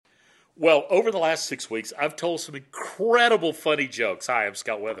Well, over the last 6 weeks, I've told some incredible funny jokes. Hi, I'm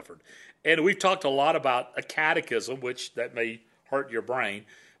Scott Weatherford. And we've talked a lot about a catechism, which that may hurt your brain,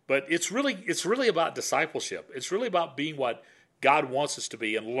 but it's really about discipleship. It's really about being what God wants us to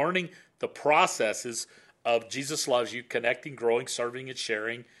be and learning the processes of Jesus loves you, connecting, growing, serving, and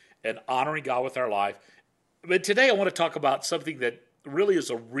sharing, and honoring God with our life. But today I want to talk about something that really is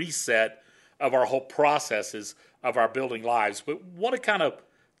a reset of our whole processes of our building lives. But want to kind of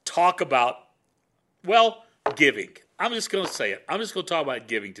talk about, well, giving. I'm just going to say it. I'm just going to talk about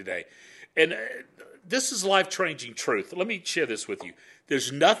giving today. And this is life changing truth. Let me share this with you.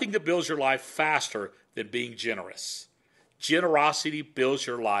 There's nothing that builds your life faster than being generous. Generosity builds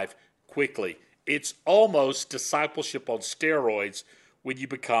your life quickly. It's almost discipleship on steroids when you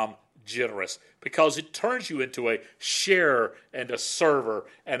become generous because it turns you into a sharer and a server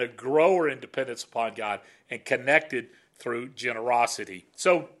and a grower in dependence upon God and connected through generosity.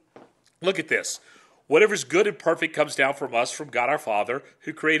 So look at this. Whatever is good and perfect comes down from us, from God our Father,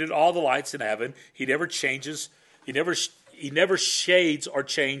 who created all the lights in heaven. He never changes. He never shades or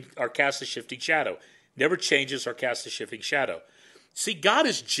change or casts a shifting shadow. Never changes or casts a shifting shadow. See, God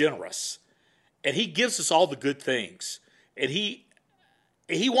is generous, and He gives us all the good things, and He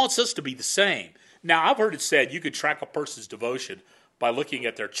wants us to be the same. Now, I've heard it said you could track a person's devotion by looking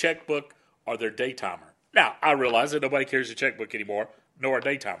at their checkbook or their daytimer. Now, I realize that nobody carries a checkbook anymore, nor a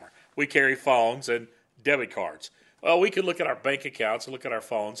daytimer. We carry phones and debit cards. Well, we can look at our bank accounts and look at our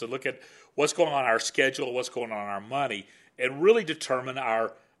phones and look at what's going on in our schedule, what's going on in our money, and really determine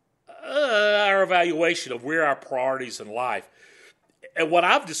our evaluation of where our priorities in life. And what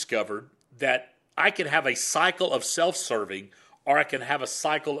I've discovered that I can have a cycle of self-serving or I can have a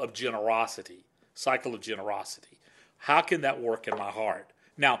cycle of generosity. Cycle of generosity. How can that work in my heart?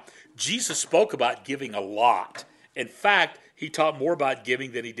 Now, Jesus spoke about giving a lot. In fact, He taught more about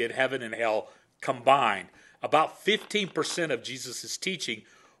giving than He did heaven and hell combined. About 15% of Jesus' teaching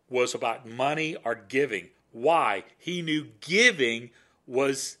was about money or giving. Why? He knew giving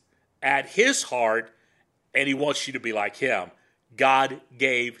was at His heart, and He wants you to be like Him. God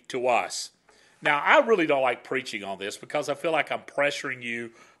gave to us. Now, I really don't like preaching on this because I feel like I'm pressuring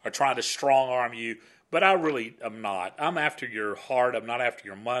you or trying to strong arm you, but I really am not. I'm after your heart. I'm not after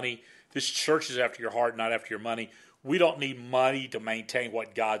your money. This church is after your heart, not after your money. We don't need money to maintain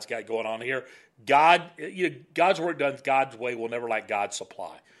what God's got going on here. God's work done God's way will never lack God's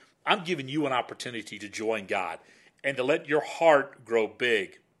supply. I'm giving you an opportunity to join God and to let your heart grow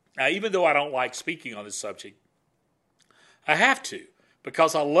big. Now, even though I don't like speaking on this subject, I have to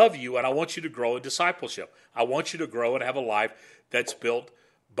because I love you and I want you to grow in discipleship. I want you to grow and have a life that's built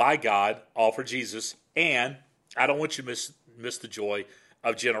by God, all for Jesus, and I don't want you to miss the joy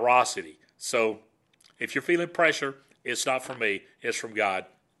of generosity. So if you're feeling pressure, it's not from me, it's from God.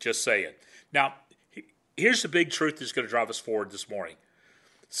 Just say it. Now, here's the big truth that's going to drive us forward this morning.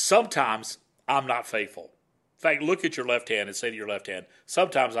 Sometimes I'm not faithful. In fact, look at your left hand and say to your left hand,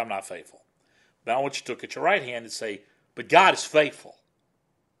 sometimes I'm not faithful. Now I want you to look at your right hand and say, but God is faithful.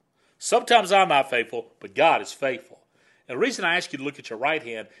 Sometimes I'm not faithful, but God is faithful. And the reason I ask you to look at your right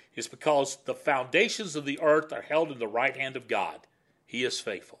hand is because the foundations of the earth are held in the right hand of God. He is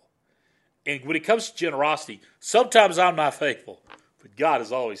faithful. And when it comes to generosity, sometimes I'm not faithful, but God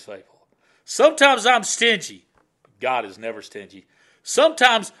is always faithful. Sometimes I'm stingy, but God is never stingy.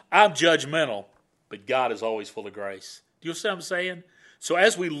 Sometimes I'm judgmental, but God is always full of grace. Do you see what I'm saying? So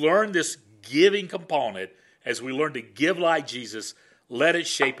as we learn this giving component, as we learn to give like Jesus, let it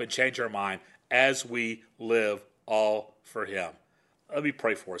shape and change our mind as we live all for Him. Let me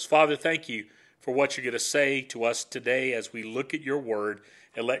pray for us. Father, thank you for what you're going to say to us today as we look at your word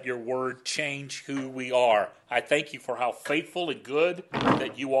and let your word change who we are. I thank you for how faithful and good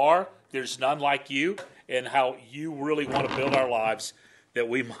that you are. There's none like you, and how you really want to build our lives that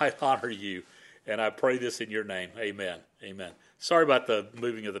we might honor you. And I pray this in your name. Amen. Amen. Sorry about the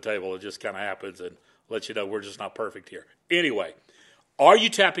moving of the table. It just kind of happens, and let you know we're just not perfect here. Anyway, are you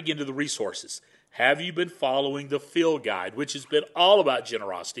tapping into the resources? Have you been following the field guide, which has been all about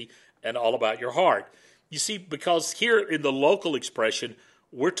generosity and all about your heart? You see, because here in the local expression,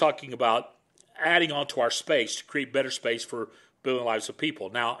 we're talking about adding on to our space to create better space for building lives of people.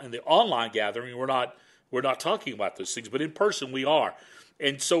 Now, in the online gathering, we're not talking about those things, but in person we are.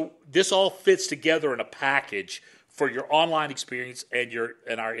 And so this all fits together in a package for your online experience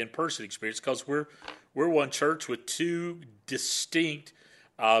and our in-person experience, because we're one church with two distinct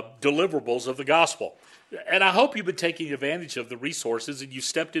deliverables of the gospel. And I hope you've been taking advantage of the resources, and you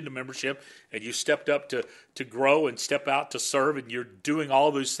stepped into membership, and you stepped up to grow and step out to serve, and you're doing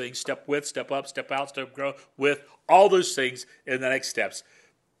all those things, step with, step up, step out, step grow with, all those things in the next steps.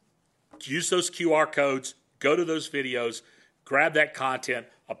 use those QR codes, go to those videos, grab that content,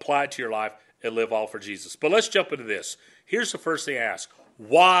 apply it to your life, and live all for Jesus. But let's jump into this. Here's the first thing I ask.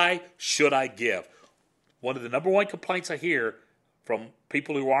 Why should I give? One of the number one complaints I hear from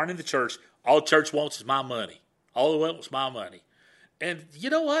people who aren't in the church, all church wants is my money. All they want is my money. And you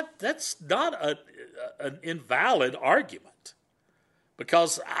know what? That's not an invalid argument.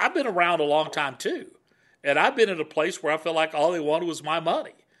 Because I've been around a long time too. And I've been in a place where I felt like all they wanted was my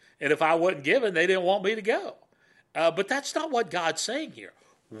money. And if I wasn't given, they didn't want me to go. But that's not what God's saying here.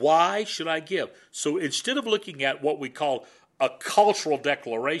 Why should I give? So instead of looking at what we call a cultural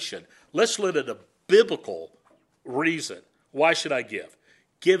declaration, let's look at a biblical reason. Why should I give?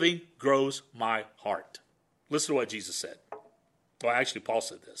 Giving grows my heart. Listen to what Jesus said. Well, actually, Paul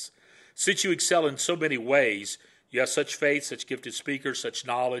said this. Since you excel in so many ways, you have such faith, such gifted speakers, such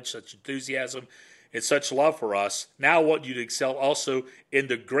knowledge, such enthusiasm, and such love for us. Now I want you to excel also in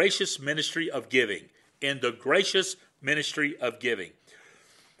the gracious ministry of giving. In the gracious ministry of giving.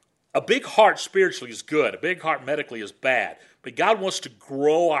 A big heart spiritually is good. A big heart medically is bad. But God wants to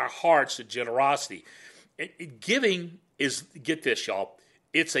grow our hearts in generosity. Giving is, get this, y'all,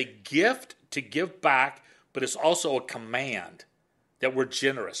 it's a gift to give back, but it's also a command that we're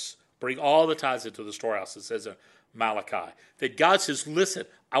generous. Bring all the tithes into the storehouse, it says in Malachi. That God says, listen,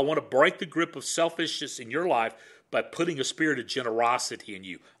 I want to break the grip of selfishness in your life by putting a spirit of generosity in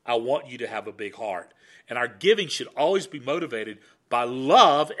you. I want you to have a big heart. And our giving should always be motivated by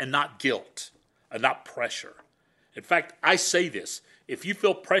love and not guilt, and not pressure. In fact, I say this, if you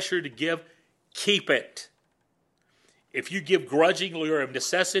feel pressure to give, keep it. If you give grudgingly or of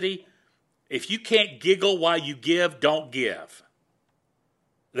necessity, if you can't giggle while you give, don't give.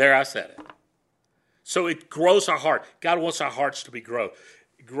 There, I said it. So it grows our heart. God wants our hearts to be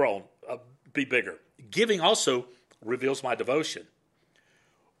grown, be bigger. Giving also reveals my devotion.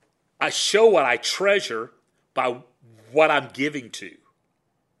 I show what I treasure by what I'm giving to.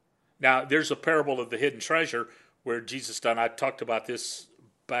 Now, there's a parable of the hidden treasure where Jesus done. I talked about this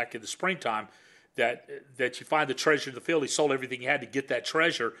back in the springtime, that you find the treasure in the field. He sold everything he had to get that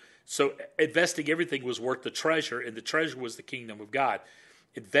treasure. So investing everything was worth the treasure, and the treasure was the kingdom of God.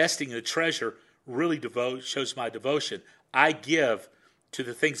 Investing in the treasure really shows my devotion. I give to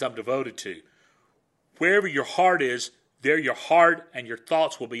the things I'm devoted to. Wherever your heart is, there your heart and your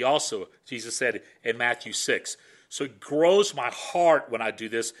thoughts will be also, Jesus said in Matthew 6. So it grows my heart when I do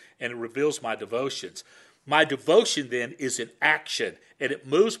this, and it reveals my devotions. My devotion then is in action, and it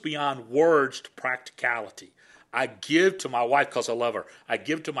moves beyond words to practicality. I give to my wife because I love her. I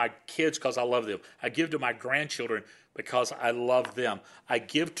give to my kids because I love them. I give to my grandchildren because I love them. I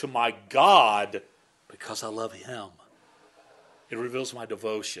give to my God because I love Him. It reveals my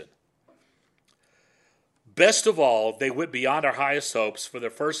devotion. Best of all, they went beyond our highest hopes, for their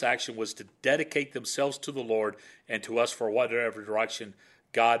first action was to dedicate themselves to the Lord and to us for whatever direction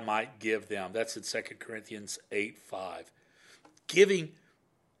God might give them. That's in 2 Corinthians 8:5. Giving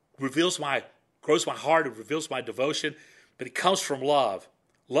grows my heart, it reveals my devotion, but it comes from love.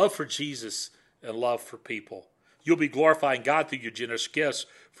 Love for Jesus and love for people. You'll be glorifying God through your generous gifts,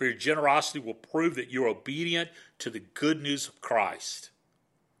 for your generosity will prove that you're obedient to the good news of Christ.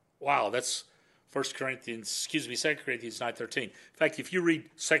 Wow, that's 2 Corinthians 9:13. In fact, if you read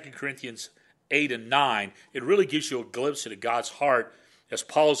 2 Corinthians 8 and 9, it really gives you a glimpse into God's heart as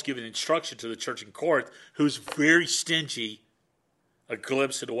Paul's giving instruction to the church in Corinth, who's very stingy, a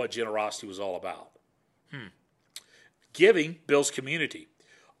glimpse into what generosity was all about. Giving builds community.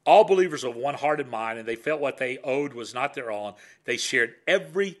 All believers of one heart and mind, and they felt what they owed was not their own. They shared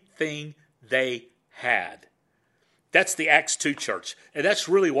everything they had. That's the Acts 2 church. And that's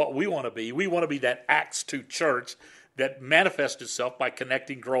really what we want to be. We want to be that Acts 2 church that manifests itself by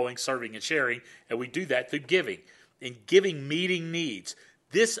connecting, growing, serving, and sharing. And we do that through giving. And giving meeting needs.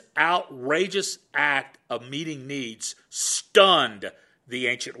 This outrageous act of meeting needs stunned the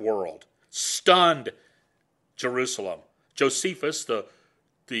ancient world. Stunned Jerusalem. Josephus, the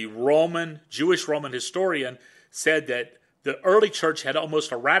Jewish Roman historian, said that the early church had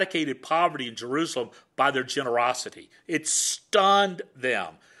almost eradicated poverty in Jerusalem by their generosity. It stunned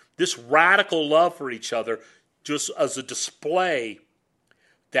them. This radical love for each other, just as a display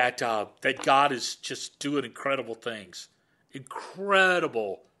that God is just doing incredible things.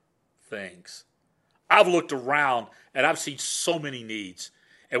 Incredible things. I've looked around and I've seen so many needs.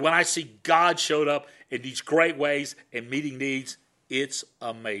 And when I see God showed up in these great ways and meeting needs, it's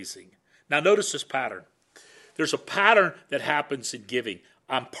amazing. Now notice this pattern. There's a pattern that happens in giving.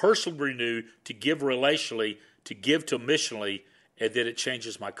 I'm personally renewed to give relationally, to give to missionally, and then it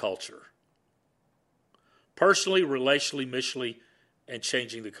changes my culture. Personally, relationally, missionally, and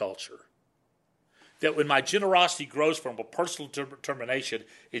changing the culture. that when my generosity grows from a personal determination,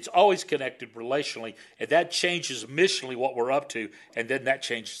 it's always connected relationally, and that changes missionally what we're up to, and then that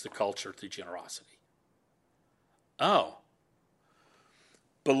changes the culture through generosity. Oh.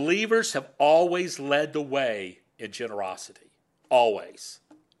 Believers have always led the way in generosity. Always.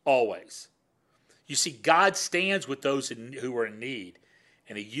 Always. You see, God stands with those who are in need,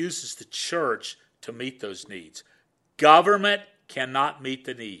 and he uses the church to meet those needs. Government cannot meet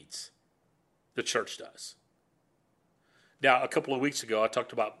the needs. The church does. Now, a couple of weeks ago, I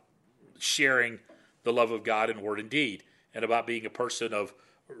talked about sharing the love of God in word and deed, and about being a person of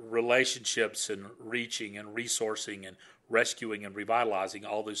relationships and reaching and resourcing and rescuing and revitalizing,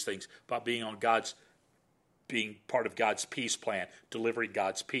 all those things, about being part of God's peace plan, delivering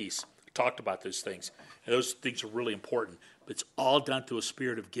God's peace. I talked about those things. And those things are really important. But it's all done through a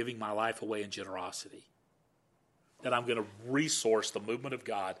spirit of giving my life away in generosity. That I'm going to resource the movement of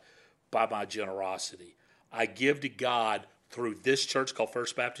God by my generosity. I give to God through this church called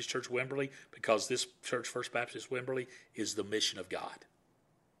First Baptist Church Wimberley, because this church, First Baptist Wimberley, is the mission of God.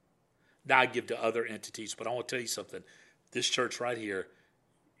 Now I give to other entities, but I want to tell you something. This church right here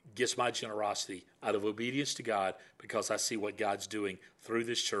gets my generosity out of obedience to God, because I see what God's doing through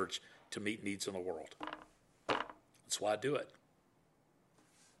this church to meet needs in the world. That's why I do it.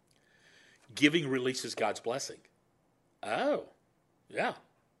 Giving releases God's blessing. Oh, yeah,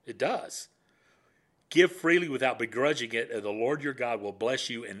 it does. Give freely without begrudging it, and the Lord your God will bless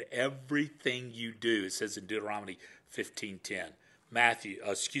you in everything you do. It says in Deuteronomy 15:10. Malachi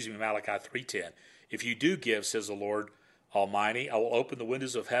 3:10. If you do give, says the Lord Almighty, I will open the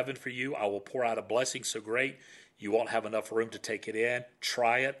windows of heaven for you. I will pour out a blessing so great you won't have enough room to take it in.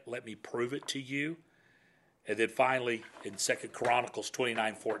 Try it. Let me prove it to you. And then finally, in 2 Chronicles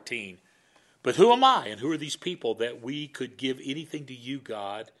 29:14, but who am I and who are these people that we could give anything to you,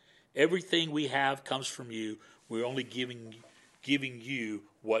 God? Everything we have comes from you. We're only giving you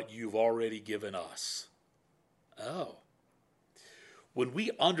what you've already given us. Oh. When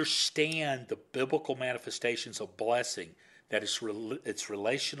we understand the biblical manifestations of blessing, that it's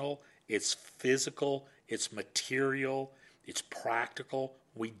relational, it's physical, it's material, it's practical,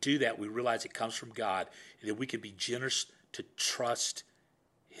 we do that, we realize it comes from God, and that we can be generous to trust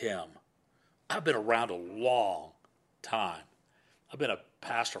him. I've been around a long time. I've been a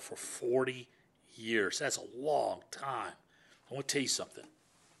pastor for 40 years. That's a long time. I want to tell you something.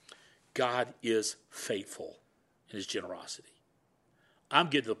 God is faithful in his generosity. I'm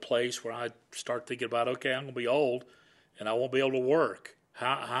getting to the place where I start thinking about, okay, I'm going to be old and I won't be able to work.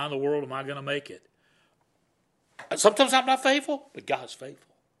 How in the world am I going to make it? Sometimes I'm not faithful, but God's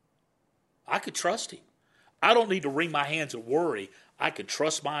faithful. I could trust him. I don't need to wring my hands and worry. I can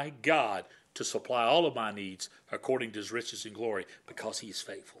trust my God to supply all of my needs according to his riches and glory, because he is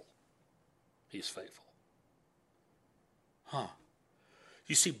faithful. He is faithful.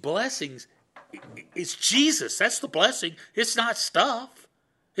 You see, blessings, it's Jesus. That's the blessing. It's not stuff.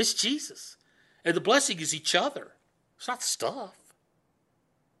 It's Jesus. And the blessing is each other. It's not stuff.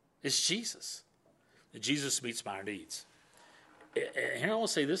 It's Jesus. And Jesus meets my needs. And here I want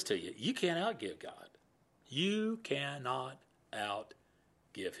to say this to you. You can't outgive God. You cannot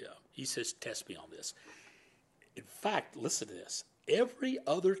outgive him. He says, test me on this. In fact, listen to this. Every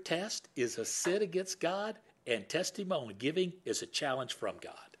other test is a sin against God, and testimony giving is a challenge from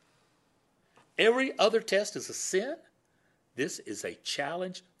God. Every other test is a sin. This is a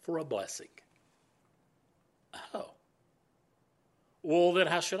challenge for a blessing. Oh. Well, then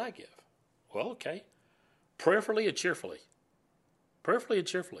how should I give? Well, okay. Prayerfully and cheerfully. Prayerfully and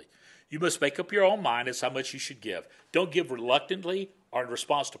cheerfully. You must make up your own mind as how much you should give. Don't give reluctantly or in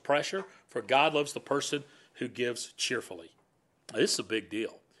response to pressure, for God loves the person who gives cheerfully. Now, this is a big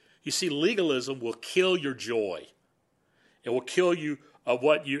deal. You see, legalism will kill your joy. It will kill you of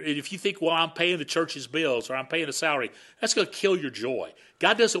what you. If you think, well, I'm paying the church's bills or I'm paying a salary, that's going to kill your joy.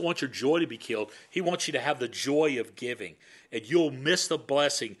 God doesn't want your joy to be killed. He wants you to have the joy of giving, and you'll miss the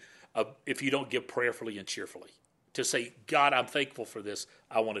blessing if you don't give prayerfully and cheerfully. To say, God, I'm thankful for this.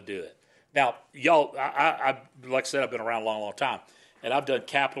 I want to do it. Now, y'all, I like I said, I've been around a long, long time, and I've done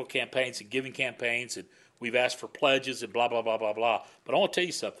capital campaigns and giving campaigns, and we've asked for pledges and blah, blah, blah, blah, blah. But I want to tell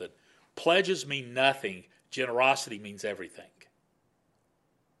you something. Pledges mean nothing. Generosity means everything.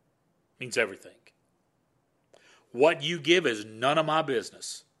 Means everything. What you give is none of my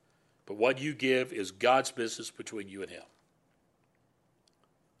business, but what you give is God's business between you and him.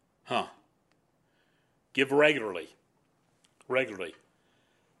 Give regularly. Regularly.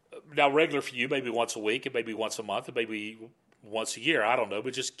 Now, regular for you, maybe once a week, it may be once a month, it may be once a year, I don't know,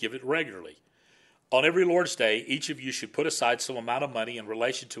 but just give it regularly. On every Lord's Day, each of you should put aside some amount of money in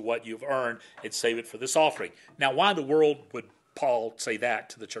relation to what you've earned and save it for this offering. Now, why in the world would Paul say that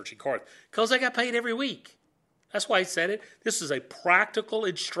to the church in Corinth? Because they got paid every week. That's why he said it. This is a practical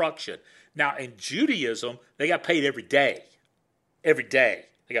instruction. Now, in Judaism, they got paid every day. Every day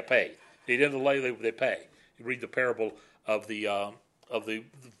they got paid. At the end of the day, they pay. You read the parable of the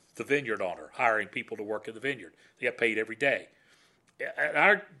vineyard owner hiring people to work in the vineyard. They got paid every day.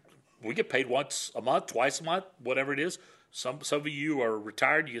 We get paid once a month, twice a month, whatever it is. Some of you are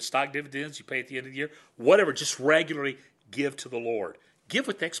retired. You get stock dividends. You pay at the end of the year. Whatever. Just regularly give to the Lord. Give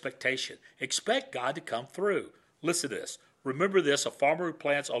with expectation. Expect God to come through. Listen to this. Remember this, a farmer who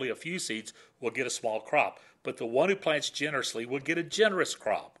plants only a few seeds will get a small crop, but the one who plants generously will get a generous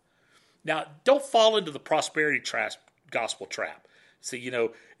crop. Now, don't fall into the prosperity gospel trap. See,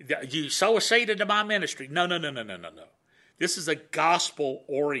 you sow a seed into my ministry. No. This is a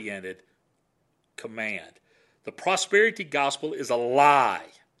gospel-oriented command. The prosperity gospel is a lie.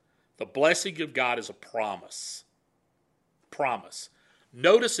 The blessing of God is a promise. Promise.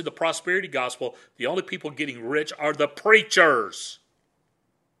 Notice in the prosperity gospel, the only people getting rich are the preachers.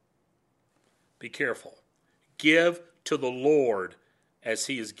 Be careful. Give to the Lord as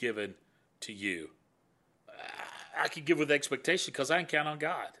he is given to you. I can give with expectation because I can count on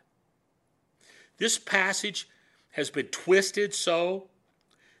God. This passage has been twisted so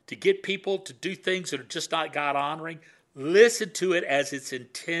to get people to do things that are just not God-honoring. Listen to it as it's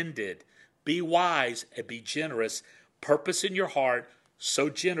intended. Be wise and be generous. Purpose in your heart. Sow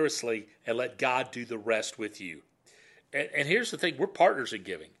generously and let God do the rest with you. And here's the thing. We're partners in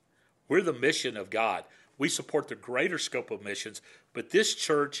giving. We're the mission of God. We support the greater scope of missions, but this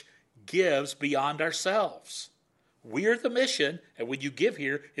church gives beyond ourselves. We're the mission, and when you give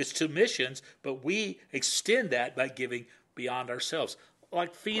here, it's to missions, but we extend that by giving beyond ourselves.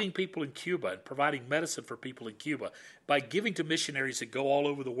 Like feeding people in Cuba and providing medicine for people in Cuba, by giving to missionaries that go all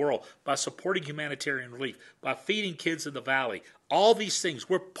over the world, by supporting humanitarian relief, by feeding kids in the valley. All these things,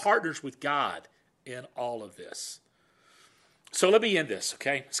 we're partners with God in all of this. So let me end this,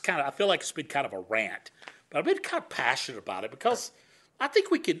 okay? I feel like it's been kind of a rant, but I've been kind of passionate about it because I think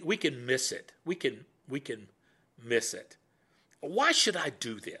we can miss it. We can miss it. Why should I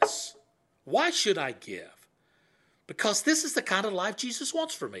do this? Why should I give? Because this is the kind of life Jesus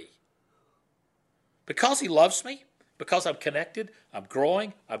wants for me. Because he loves me, because I'm connected, I'm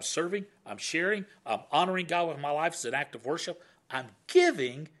growing, I'm serving, I'm sharing, I'm honoring God with my life as an act of worship. I'm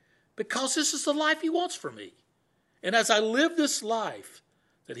giving because this is the life he wants for me. And as I live this life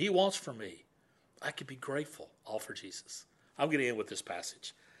that he wants for me, I can be grateful, all for Jesus. I'm going to end with this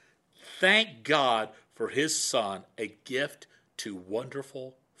passage. Thank God for his Son, a gift too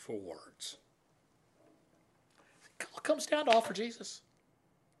wonderful for words. It all comes down to all for Jesus.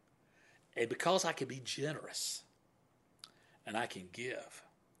 And because I can be generous and I can give,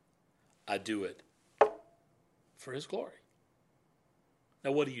 I do it for his glory.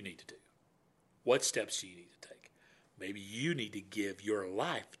 Now, what do you need to do? What steps do you need to take? Maybe you need to give your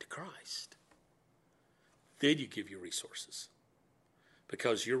life to Christ. Then you give your resources.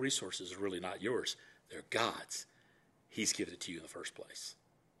 Because your resources are really not yours. They're God's. He's given it to you in the first place.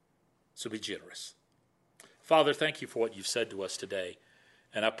 So be generous. Father, thank you for what you've said to us today.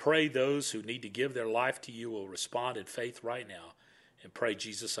 And I pray those who need to give their life to you will respond in faith right now and pray,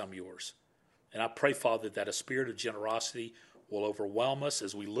 Jesus, I'm yours. And I pray, Father, that a spirit of generosity will overwhelm us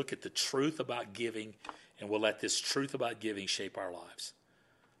as we look at the truth about giving, and we'll let this truth about giving shape our lives.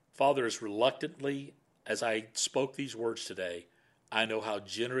 Father, as reluctantly as I spoke these words today, I know how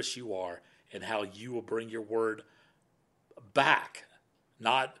generous you are and how you will bring your word back,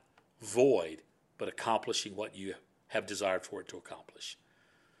 not void, but accomplishing what you have desired for it to accomplish.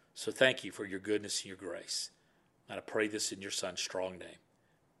 So thank you for your goodness and your grace. And I pray this in your Son's strong name.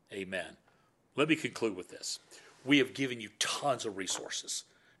 Amen. Let me conclude with this. We have given you tons of resources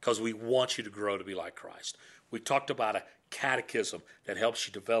because we want you to grow to be like Christ. We talked about a catechism that helps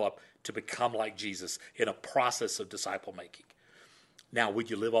you develop to become like Jesus in a process of disciple making. Now, would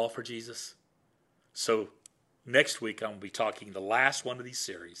you live all for Jesus? So next week, I'm going to be talking the last one of these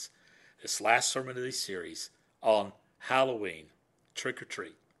series, this last sermon of this series on Halloween, trick or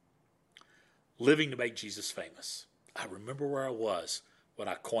treat, living to make Jesus famous. I remember where I was when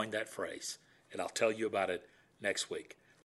I coined that phrase, and I'll tell you about it next week.